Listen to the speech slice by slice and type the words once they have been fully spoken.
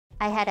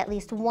I had at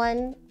least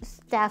one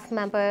staff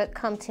member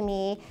come to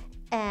me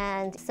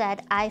and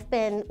said, I've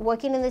been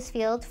working in this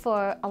field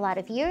for a lot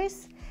of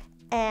years,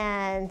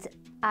 and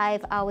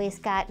I've always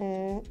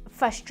gotten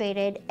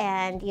frustrated,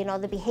 and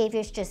the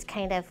behaviors just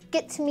kind of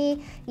get to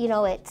me.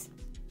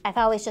 I've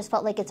always just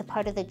felt like it's a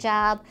part of the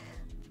job.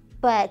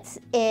 But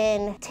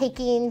in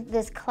taking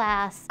this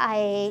class,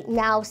 I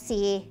now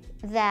see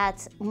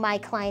that my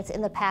clients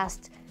in the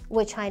past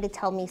were trying to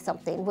tell me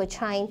something, were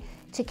trying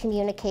to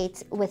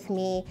communicate with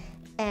me,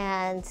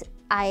 and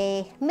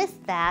I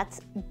missed that,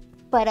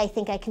 but I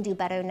think I can do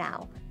better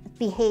now.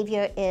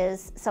 Behavior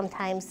is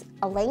sometimes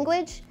a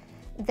language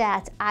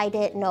that I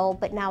didn't know,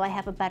 but now I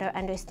have a better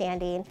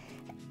understanding,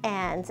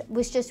 and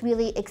was just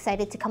really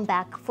excited to come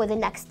back for the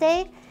next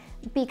day,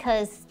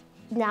 because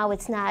now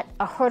it's not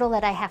a hurdle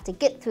that I have to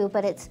get through,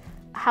 but it's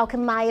how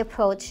can my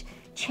approach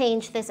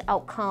change this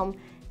outcome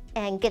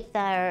and get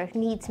their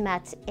needs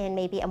met in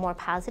maybe a more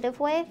positive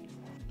way.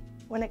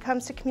 When it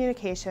comes to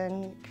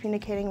communication,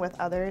 communicating with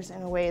others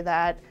in a way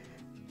that,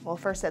 well,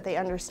 first that they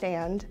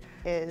understand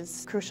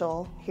is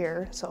crucial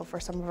here. So for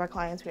some of our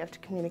clients, we have to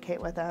communicate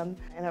with them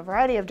in a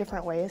variety of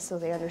different ways so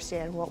they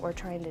understand what we're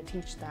trying to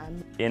teach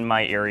them. In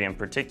my area in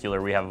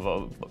particular, we have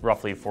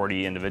roughly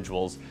 40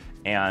 individuals,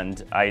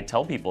 and I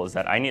tell people is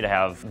that I need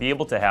to be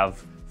able to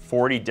have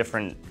 40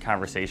 different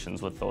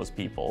conversations with those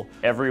people.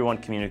 Everyone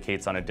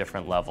communicates on a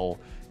different level,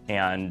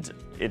 and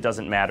it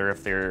doesn't matter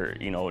if they're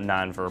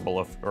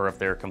nonverbal or if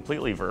they're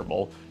completely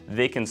verbal,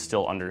 they can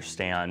still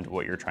understand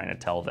what you're trying to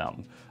tell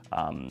them.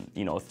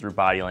 Through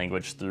body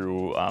language,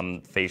 through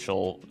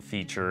facial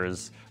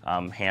features,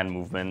 hand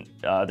movement.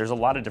 There's a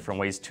lot of different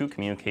ways to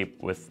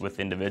communicate with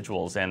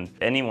individuals, and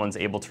anyone's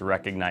able to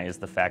recognize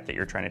the fact that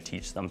you're trying to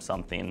teach them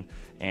something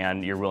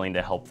and you're willing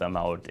to help them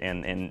out,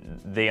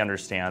 and they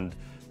understand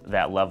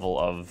that level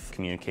of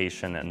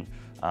communication, and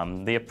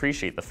they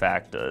appreciate the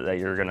fact that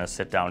you're going to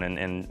sit down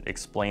and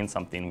explain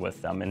something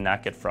with them and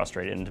not get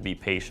frustrated, and to be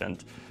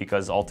patient,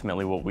 because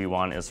ultimately what we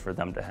want is for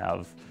them to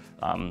have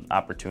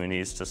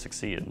opportunities to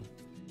succeed.